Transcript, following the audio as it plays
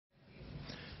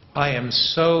I am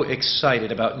so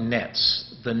excited about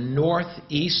NETS, the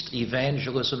Northeast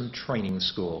Evangelism Training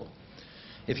School.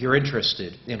 If you're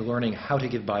interested in learning how to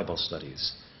give Bible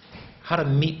studies, how to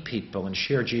meet people and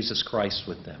share Jesus Christ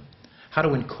with them, how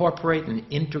to incorporate and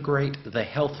integrate the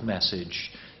health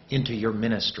message into your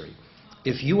ministry,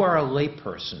 if you are a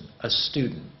layperson, a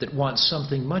student that wants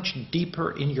something much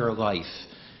deeper in your life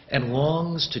and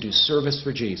longs to do service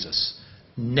for Jesus,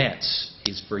 NETS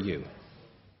is for you.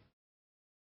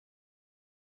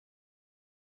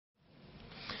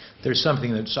 There's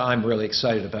something that I'm really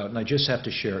excited about, and I just have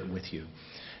to share it with you.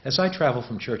 As I travel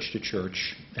from church to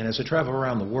church, and as I travel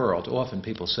around the world, often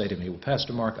people say to me, well,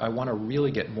 Pastor Mark, I want to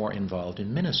really get more involved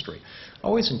in ministry. I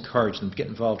always encourage them to get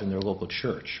involved in their local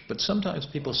church. But sometimes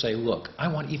people say, look, I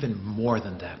want even more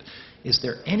than that. Is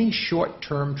there any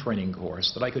short-term training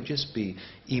course that I could just be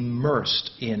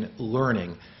immersed in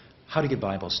learning how to give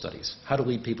Bible studies, how to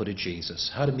lead people to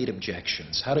Jesus, how to meet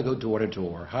objections, how to go door to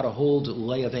door, how to hold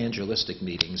lay evangelistic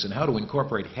meetings, and how to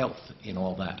incorporate health in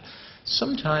all that?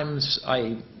 Sometimes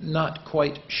I'm not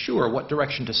quite sure what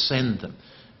direction to send them.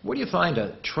 Where do you find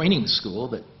a training school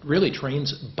that really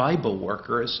trains Bible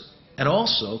workers and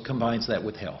also combines that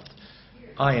with health?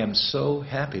 I am so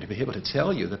happy to be able to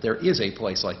tell you that there is a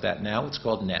place like that now. It's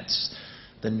called NETS,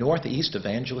 the Northeast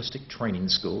Evangelistic Training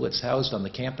School. It's housed on the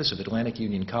campus of Atlantic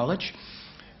Union College,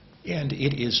 and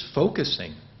it is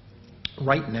focusing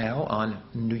right now on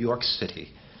New York City.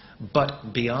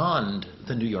 But beyond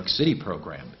the New York City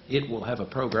program, it will have a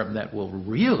program that will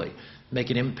really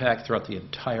make an impact throughout the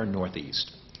entire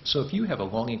Northeast. So if you have a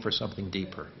longing for something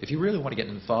deeper, if you really want to get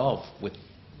involved with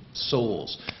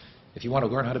souls, if you want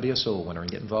to learn how to be a soul winner and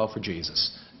get involved for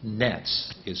Jesus,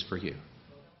 NETS is for you.